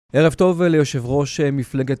ערב טוב ליושב ראש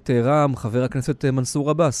מפלגת רע"מ, חבר הכנסת מנסור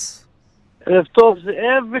עבאס. ערב טוב,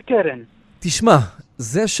 זאב וקרן. תשמע,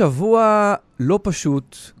 זה שבוע לא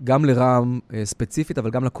פשוט, גם לרע"מ ספציפית, אבל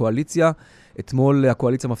גם לקואליציה. אתמול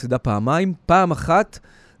הקואליציה מפסידה פעמיים. פעם אחת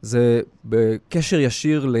זה בקשר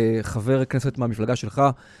ישיר לחבר הכנסת מהמפלגה שלך,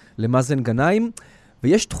 למאזן גנאים,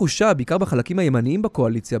 ויש תחושה, בעיקר בחלקים הימניים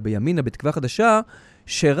בקואליציה, בימינה, בתקווה חדשה,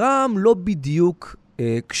 שרע"מ לא בדיוק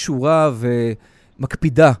קשורה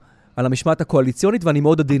ומקפידה על המשמעת הקואליציונית, ואני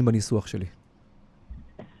מאוד עדין בניסוח שלי.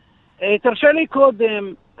 תרשה לי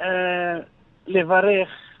קודם לברך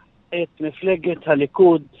את מפלגת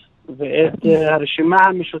הליכוד ואת הרשימה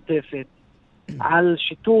המשותפת על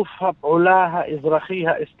שיתוף הפעולה האזרחי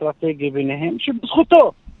האסטרטגי ביניהם,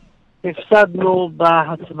 שבזכותו הפסדנו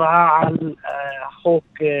בהצבעה על החוק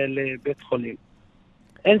לבית חולים.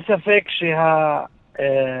 אין ספק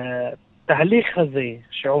שהתהליך הזה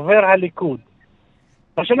שעובר הליכוד,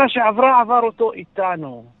 בשנה שעברה עבר אותו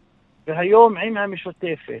איתנו, והיום עם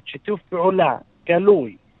המשותפת, שיתוף פעולה,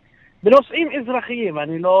 גלוי, בנושאים אזרחיים,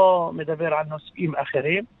 אני לא מדבר על נושאים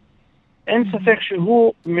אחרים, אין ספק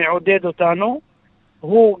שהוא מעודד אותנו,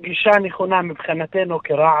 הוא גישה נכונה מבחינתנו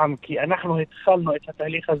כרע"מ, כי אנחנו התחלנו את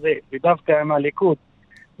התהליך הזה ודווקא עם הליכוד,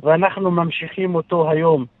 ואנחנו ממשיכים אותו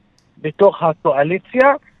היום בתוך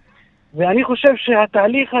הקואליציה, ואני חושב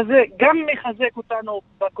שהתהליך הזה גם מחזק אותנו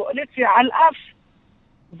בקואליציה, על אף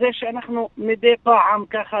זה שאנחנו מדי פעם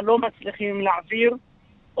ככה לא מצליחים להעביר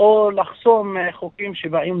או לחסום חוקים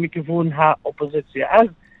שבאים מכיוון האופוזיציה. אז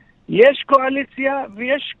יש קואליציה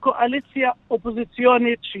ויש קואליציה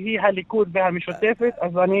אופוזיציונית שהיא הליכוד והמשותפת,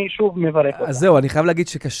 אז אני שוב מברך אותה. אז זהו, אני חייב להגיד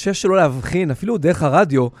שקשה שלא להבחין, אפילו דרך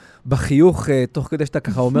הרדיו, בחיוך, תוך כדי שאתה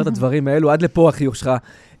ככה אומר את הדברים האלו, עד לפה החיוך שלך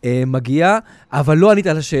מגיע, אבל לא ענית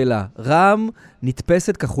על השאלה. רע"מ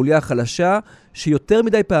נתפסת כחוליה חלשה, שיותר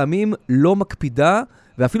מדי פעמים לא מקפידה,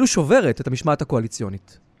 ואפילו שוברת את המשמעת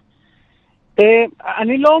הקואליציונית.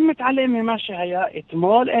 אני לא מתעלם ממה שהיה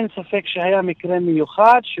אתמול, אין ספק שהיה מקרה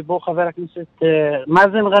מיוחד שבו חבר הכנסת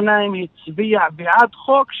מאזן גנאים הצביע בעד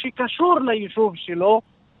חוק שקשור ליישוב שלו,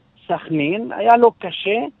 סכנין, היה לו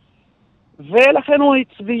קשה ולכן הוא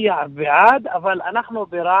הצביע בעד, אבל אנחנו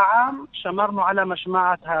ברע"מ שמרנו על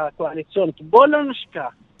המשמעת הקואליציונית. בוא לא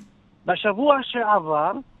נשכח, בשבוע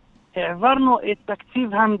שעבר העברנו את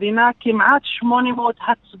תקציב המדינה כמעט 800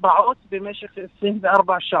 הצבעות במשך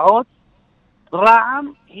 24 שעות,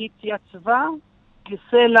 רע"מ התייצבה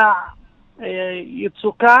כסלע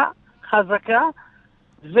יצוקה חזקה,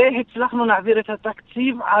 והצלחנו להעביר את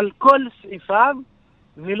התקציב על כל סעיפיו,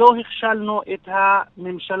 ולא הכשלנו את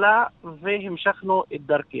הממשלה והמשכנו את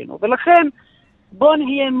דרכנו. ולכן בוא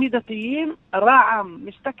נהיה מידתיים, רע"מ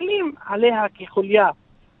מסתכלים עליה כחוליה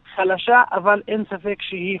חלשה, אבל אין ספק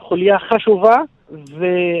שהיא חוליה חשובה,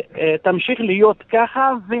 ותמשיך להיות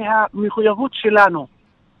ככה, והמחויבות שלנו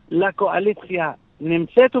לקואליציה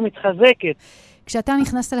נמצאת ומתחזקת. כשאתה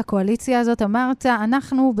נכנסת לקואליציה הזאת, אמרת,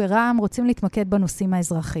 אנחנו ברע"מ רוצים להתמקד בנושאים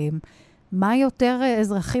האזרחיים. מה יותר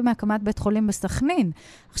אזרחי מהקמת בית חולים בסכנין?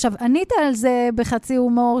 עכשיו, ענית על זה בחצי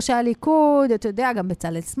הומור שהליכוד, אתה יודע, גם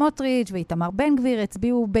בצלאל סמוטריץ' ואיתמר בן גביר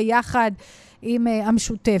הצביעו ביחד עם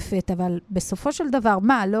המשותפת, אבל בסופו של דבר,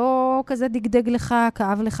 מה, לא כזה דגדג לך,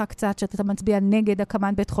 כאב לך קצת, שאתה מצביע נגד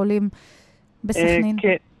הקמת בית חולים בסכנין?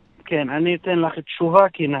 כן, אני אתן לך תשובה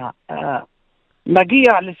כנה.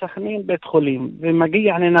 מגיע לסכנין בית חולים,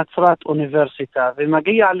 ומגיע לנצרת אוניברסיטה,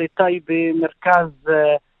 ומגיע לטייבה מרכז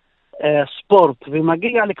ספורט,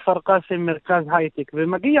 ומגיע לכפר קאסם מרכז הייטק,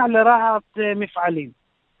 ומגיע לרהט מפעלים.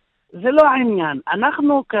 זה לא העניין.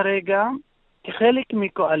 אנחנו כרגע, כחלק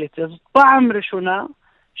מקואליציה, זאת פעם ראשונה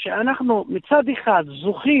שאנחנו מצד אחד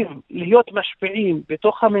זוכים להיות משפיעים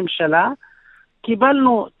בתוך הממשלה,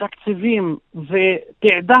 קיבלנו תקציבים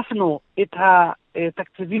ותעדפנו את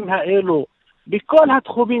התקציבים האלו בכל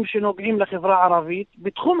התחומים שנוגעים לחברה הערבית.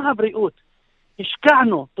 בתחום הבריאות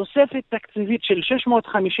השקענו תוספת תקציבית של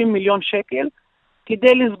 650 מיליון שקל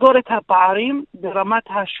כדי לסגור את הפערים ברמת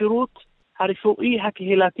השירות הרפואי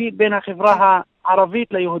הקהילתי בין החברה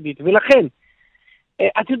הערבית ליהודית. ולכן,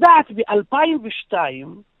 את יודעת, ב-2002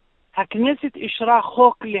 הכנסת אישרה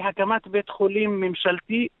חוק להקמת בית חולים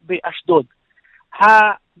ממשלתי באשדוד.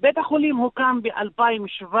 בית החולים הוקם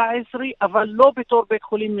ב-2017, אבל לא בתור בית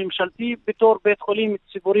חולים ממשלתי, בתור בית חולים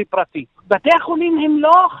ציבורי פרטי. בתי החולים הם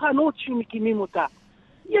לא חנות שמקימים אותה.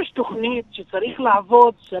 יש תוכנית שצריך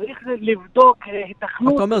לעבוד, צריך לבדוק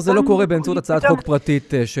התכנות. אתה אומר, זה לא קורה באמצעות הצעת חוק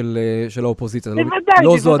פרטית של האופוזיציה. בוודאי,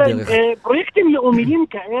 לא זו הדרך. פרויקטים לאומיים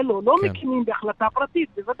כאלו לא מקימים בהחלטה פרטית,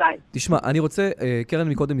 בוודאי. תשמע, אני רוצה, קרן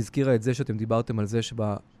מקודם הזכירה את זה שאתם דיברתם על זה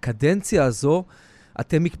שבקדנציה הזו,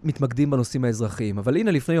 אתם מתמקדים בנושאים האזרחיים, אבל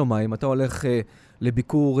הנה לפני יומיים אתה הולך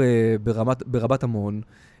לביקור ברבת עמון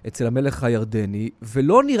אצל המלך הירדני,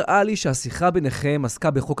 ולא נראה לי שהשיחה ביניכם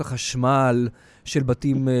עסקה בחוק החשמל של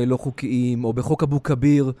בתים לא חוקיים, או בחוק אבו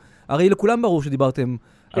כביר. הרי לכולם ברור שדיברתם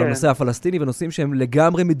על הנושא הפלסטיני ונושאים שהם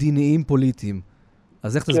לגמרי מדיניים פוליטיים.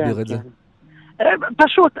 אז איך תסביר את זה?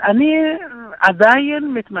 פשוט, אני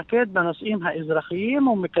עדיין מתמקד בנושאים האזרחיים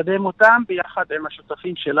ומקדם אותם ביחד עם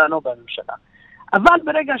השותפים שלנו בממשלה. אבל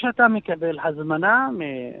ברגע שאתה מקבל הזמנה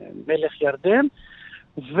ממלך ירדן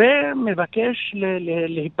ומבקש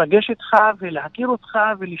להיפגש איתך ולהכיר אותך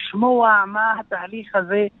ולשמוע מה התהליך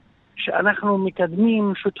הזה שאנחנו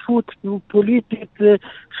מקדמים, שותפות פוליטית,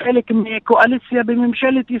 חלק מקואליציה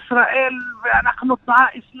בממשלת ישראל, ואנחנו תנועה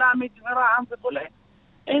אסלאמית ורע"מ וכו'.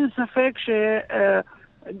 אין ספק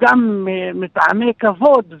שגם מטעמי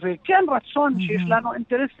כבוד וכן רצון שיש לנו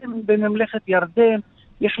אינטרסים בממלכת ירדן,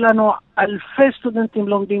 יש לנו אלפי סטודנטים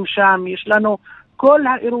לומדים שם, יש לנו כל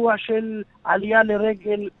האירוע של עלייה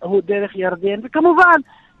לרגל הוא דרך ירדן, וכמובן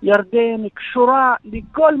ירדן קשורה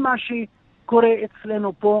לכל מה שקורה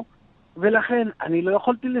אצלנו פה, ולכן אני לא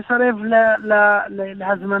יכולתי לסרב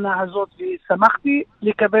להזמנה הזאת, ושמחתי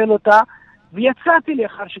לקבל אותה, ויצאתי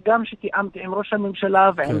לאחר שגם שתיאמתי עם ראש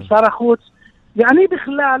הממשלה ועם שר החוץ, ואני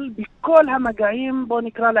בכלל בכל המגעים, בוא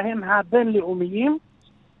נקרא להם הבינלאומיים,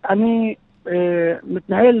 אני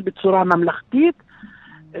מתנהל בצורה ממלכתית,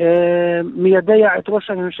 מיידע את ראש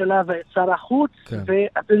הממשלה ואת שר החוץ,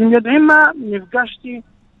 ואתם יודעים מה? נפגשתי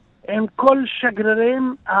עם כל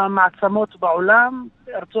שגרירים המעצמות בעולם,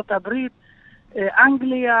 ארצות הברית,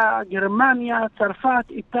 אנגליה, גרמניה, צרפת,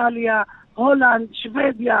 איטליה, הולנד,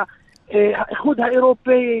 שוודיה, האיחוד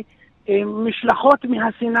האירופאי, משלחות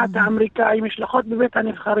מהסנאט האמריקאי, משלחות בבית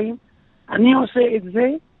הנבחרים. אני עושה את זה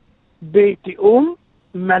בתיאום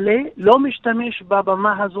מלא, לא משתמש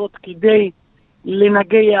בבמה הזאת כדי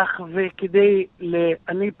לנגח וכדי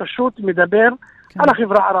אני פשוט מדבר על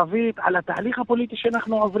החברה הערבית, על התהליך הפוליטי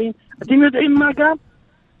שאנחנו עוברים. אתם יודעים מה גם?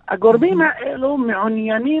 הגורמים האלו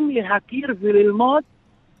מעוניינים להכיר וללמוד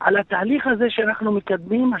על התהליך הזה שאנחנו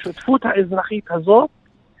מקדמים, השותפות האזרחית הזאת,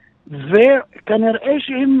 וכנראה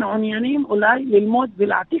שהם מעוניינים אולי ללמוד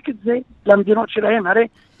ולהעתיק את זה למדינות שלהם. הרי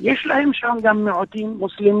יש להם שם גם מיעוטים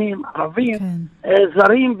מוסלמים, ערבים,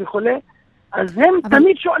 זרים וכו'. אז הם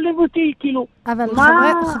תמיד שואלים אותי, כאילו, אבל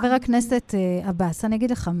חבר הכנסת אבאס, אני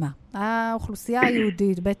אגיד לך מה. האוכלוסייה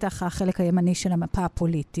היהודית, בטח החלק הימני של המפה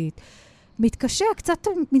הפוליטית, מתקשה, קצת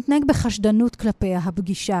מתנהג בחשדנות כלפי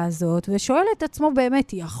הפגישה הזאת, ושואל את עצמו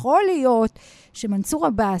באמת, יכול להיות שמנסור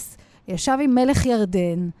אבאס ישב עם מלך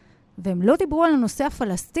ירדן, והם לא דיברו על הנושא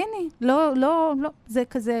הפלסטיני? לא, זה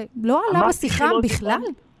כזה, לא עלה בשיחה בכלל?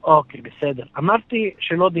 אוקיי, בסדר. אמרתי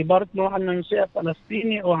שלא דיברנו על הנושא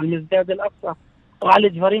הפלסטיני, או על מסגד אל-אקצא, או על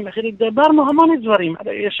דברים אחרים. דיברנו המון דברים.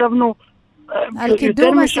 ישבנו על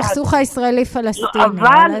קידום הסכסוך הישראלי-פלסטיני,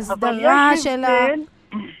 על הסדרה של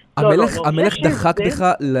המלך דחק בך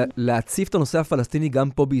להציף את הנושא הפלסטיני גם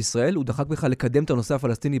פה בישראל? הוא דחק בך לקדם את הנושא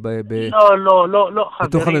הפלסטיני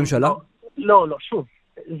בתוך הממשלה? לא, שוב.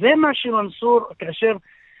 זה מה שמנסור, כאשר,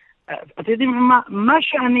 אתם יודעים מה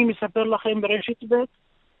שאני מספר לכם ברשת ב',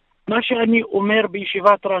 מה שאני אומר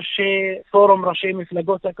בישיבת פורום ראשי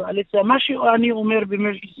מפלגות הקואליציה, מה שאני אומר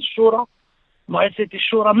במג'לס השורא, מועצת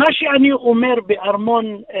השורא, מה שאני אומר בארמון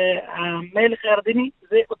המלך הירדני,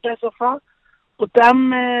 זה אותה שפה,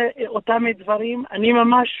 אותם דברים. אני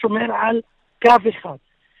ממש שומר על קו אחד.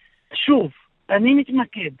 שוב, אני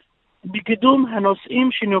מתמקד בקידום הנושאים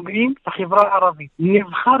שנוגעים לחברה הערבית.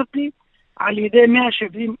 נבחרתי על ידי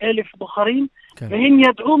 170,000 בוחרים, והם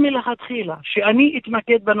ידעו מלכתחילה שאני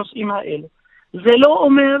אתמקד בנושאים האלה. זה לא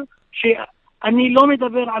אומר שאני לא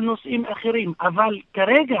מדבר על נושאים אחרים, אבל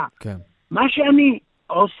כרגע מה שאני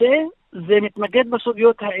עושה זה מתמקד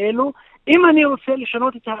בסוגיות האלו. אם אני רוצה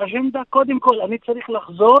לשנות את האג'נדה, קודם כל אני צריך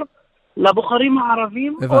לחזור לבוחרים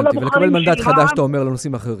הערבים, הבנתי, ולקבל מנדט חדש, אתה אומר,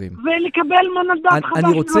 לנושאים אחרים. ולקבל מנדט חדש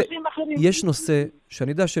לנושאים אחרים. יש נושא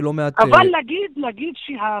שאני יודע שלא מעט... אבל להגיד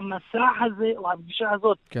שהמסע הזה, או הפגישה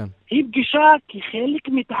הזאת, היא פגישה כחלק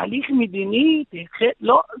מתהליך מדיני,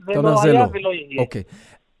 לא, זה לא היה ולא יהיה. אוקיי.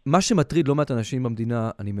 מה שמטריד לא מעט אנשים במדינה,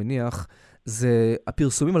 אני מניח, זה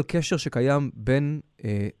הפרסומים על קשר שקיים בין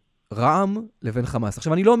רע"מ לבין חמאס.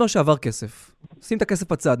 עכשיו, אני לא אומר שעבר כסף. שים את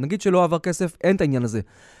הכסף בצד. נגיד שלא עבר כסף, אין את העניין הזה.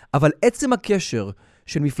 אבל עצם הקשר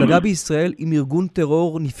של מפלגה בישראל עם ארגון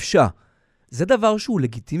טרור נפשע, זה דבר שהוא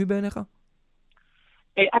לגיטימי בעיניך?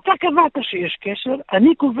 אתה קבעת שיש קשר,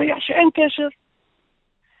 אני קובע שאין קשר.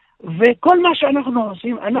 וכל מה שאנחנו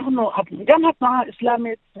עושים, גם התנועה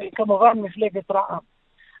האסלאמית, כמובן מפלגת רע"מ,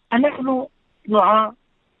 אנחנו תנועה,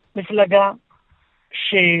 מפלגה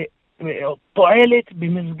פועלת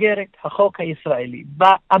במסגרת החוק הישראלי.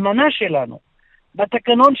 באמנה שלנו,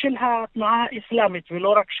 בתקנון של התנועה האסלאמית, ולא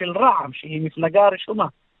רק של רע"מ, שהיא מפלגה רשומה,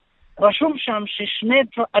 רשום שם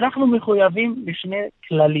אנחנו מחויבים בשני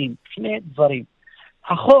כללים, שני דברים.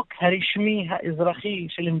 החוק הרשמי האזרחי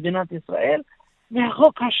של מדינת ישראל,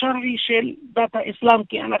 והחוק השרעי של דת האסלאם,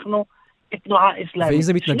 כי אנחנו תנועה אסלאמית. ואם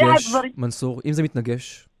זה מתנגש, מנסור, אם זה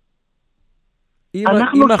מתנגש? אם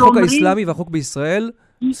החוק האסלאמי והחוק בישראל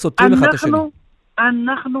סותרים אחד את השני.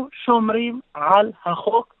 אנחנו שומרים על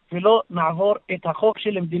החוק ולא נעבור את החוק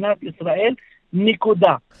של מדינת ישראל,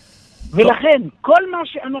 נקודה. ולכן, כל מה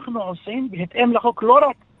שאנחנו עושים, בהתאם לחוק, לא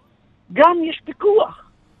רק, גם יש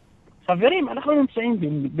פיקוח. חברים, אנחנו נמצאים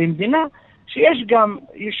במדינה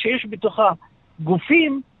שיש בתוכה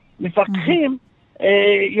גופים, מפקחים,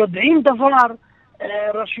 יודעים דבר,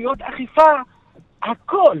 רשויות אכיפה,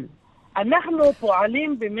 הכל. אנחנו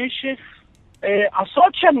פועלים במשך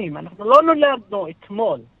עשרות שנים, אנחנו לא נולדנו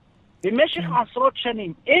אתמול, במשך עשרות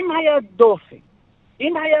שנים. אם היה דופק,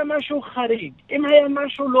 אם היה משהו חריג, אם היה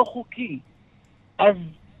משהו לא חוקי, אז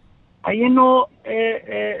היינו,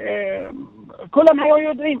 כולם היו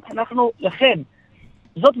יודעים. לכן,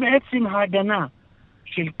 זאת בעצם ההגנה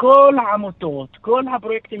של כל העמותות, כל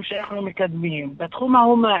הפרויקטים שאנחנו מקדמים, בתחום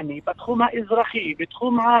ההומני, בתחום האזרחי,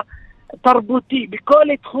 בתחום התרבותי, בכל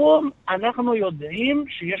תחום אנחנו יודעים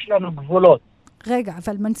שיש לנו גבולות. רגע,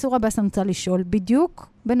 אבל מנסור עבאס אני רוצה לשאול בדיוק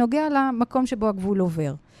בנוגע למקום שבו הגבול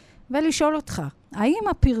עובר. ולשאול אותך, האם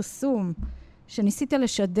הפרסום שניסית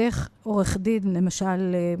לשדך עורך דין,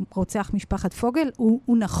 למשל רוצח משפחת פוגל,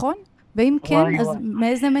 הוא נכון? ואם כן, אז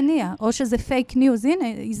מאיזה מניע? או שזה פייק ניוז? הנה,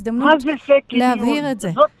 הזדמנות להבהיר את זה.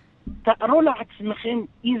 תארו לעצמכם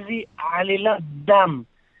איזה עלילת דם,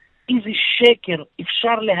 איזה שקר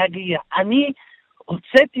אפשר להגיע. אני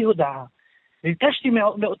הוצאתי הודעה, ביקשתי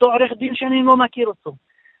מאותו עורך דין שאני לא מכיר אותו.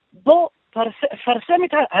 בוא, פרסם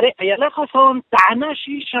את הרי איילה חסון טענה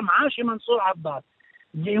שהיא שמעה שמנסור עבאס,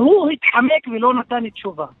 והוא התחמק ולא נתן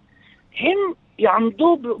תשובה. הם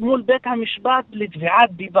יעמדו מול בית המשפט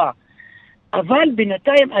לתביעת דיבה. אבל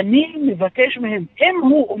בינתיים אני מבקש מהם, אם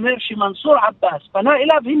הוא אומר שמנסור עבאס פנה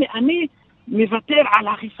אליו, הנה אני מוותר על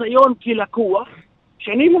החיסיון כלקוח,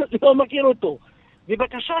 שאני לא מכיר אותו,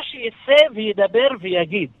 ובקשה שיצא וידבר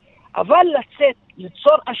ויגיד. אבל לצאת,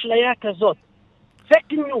 ליצור אשליה כזאת,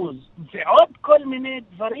 פייק ניוז, ועוד כל מיני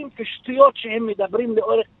דברים ושטויות שהם מדברים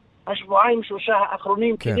לאורך השבועיים, שלושה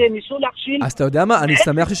האחרונים, כדי ניסו להכשיל. אז אתה יודע מה? אני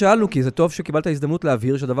שמח ששאלנו, כי זה טוב שקיבלת הזדמנות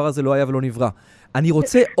להבהיר שהדבר הזה לא היה ולא נברא. אני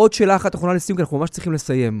רוצה עוד שאלה אחת אחרונה לסיום, כי אנחנו ממש צריכים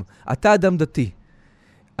לסיים. אתה אדם דתי.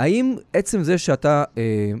 האם עצם זה שאתה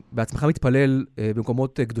בעצמך מתפלל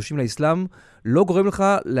במקומות קדושים לאסלאם, לא גורם לך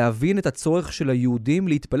להבין את הצורך של היהודים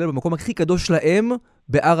להתפלל במקום הכי קדוש להם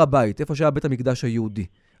בהר הבית, איפה שהיה בית המקדש היהודי?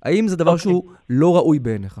 האם זה דבר שהוא לא ראוי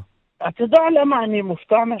בעיניך? אתה יודע למה אני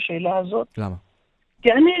מופתע מהשאלה הזאת? למה?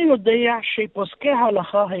 כי אני יודע שפוסקי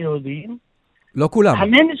ההלכה היהודים, לא כולם,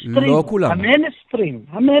 לא כולם.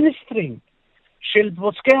 המיינסטרים של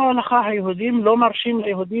פוסקי ההלכה היהודים לא מרשים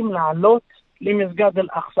ליהודים לעלות למסגד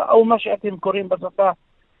אל-אקצא, או מה שאתם קוראים בשפה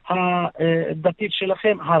הדתית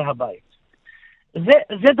שלכם, הר הבית.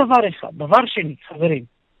 זה דבר אחד. דבר שני, חברים,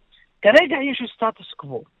 כרגע יש סטטוס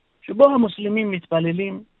קוו, שבו המוסלמים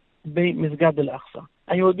מתפללים במסגד אל-אקצא,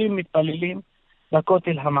 היהודים מתפללים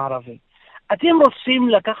בכותל המערבי. אתם רוצים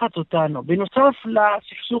לקחת אותנו, בנוסף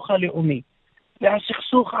לסכסוך הלאומי,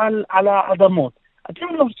 והסכסוך על האדמות, אתם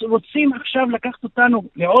רוצים עכשיו לקחת אותנו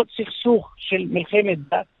לעוד סכסוך של מלחמת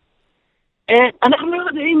דת? אנחנו לא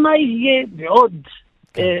יודעים מה יהיה בעוד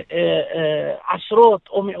עשרות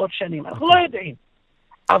או מאות שנים, אנחנו לא יודעים.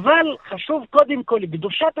 אבל חשוב קודם כל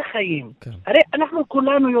קדושת החיים. הרי אנחנו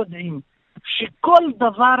כולנו יודעים שכל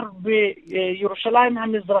דבר בירושלים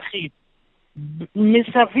המזרחית,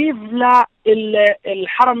 מסביב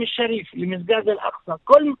לחרם השריף, למסגד אל-אקצא,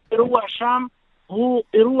 כל אירוע שם הוא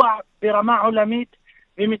אירוע ברמה עולמית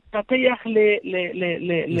ומתפתח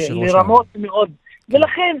לרמות מאוד.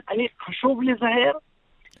 ולכן חשוב לזהר,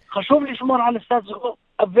 חשוב לשמור על הסטטוס קוו.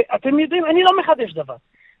 ואתם יודעים, אני לא מחדש דבר.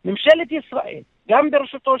 ממשלת ישראל, גם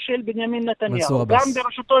בראשותו של בנימין נתניהו, גם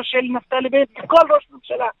בראשותו של נפתלי בנט, כל ראש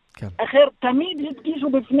ממשלה אחר, תמיד הדגישו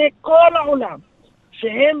בפני כל העולם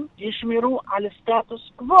שהם ישמרו על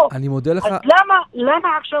סטטוס קוו. אני מודה לך. אז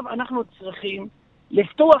למה עכשיו אנחנו צריכים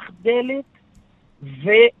לפתוח דלת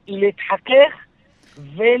ולהתחכך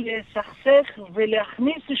ולסכסך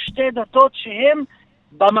ולהכניס שתי דתות שהן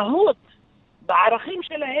במהות, בערכים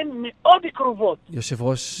שלהם מאוד קרובות.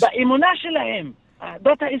 יושב-ראש. באמונה שלהם,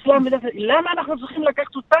 דת האסלאם ודת... למה אנחנו צריכים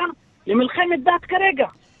לקחת אותם למלחמת דת כרגע?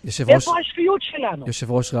 איפה השפיות שלנו?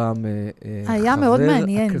 יושב ראש רע"מ, היה מאוד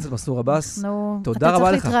מעניין. הכנסת מנסור עבאס, תודה אתה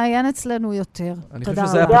רבה לך. צריך להתראיין אצלנו יותר. אני חושב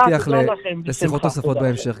שזה היה פתיח לשיחות נוספות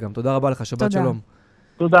בהמשך גם. תודה רבה לך, שבת שלום.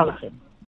 תודה לכם.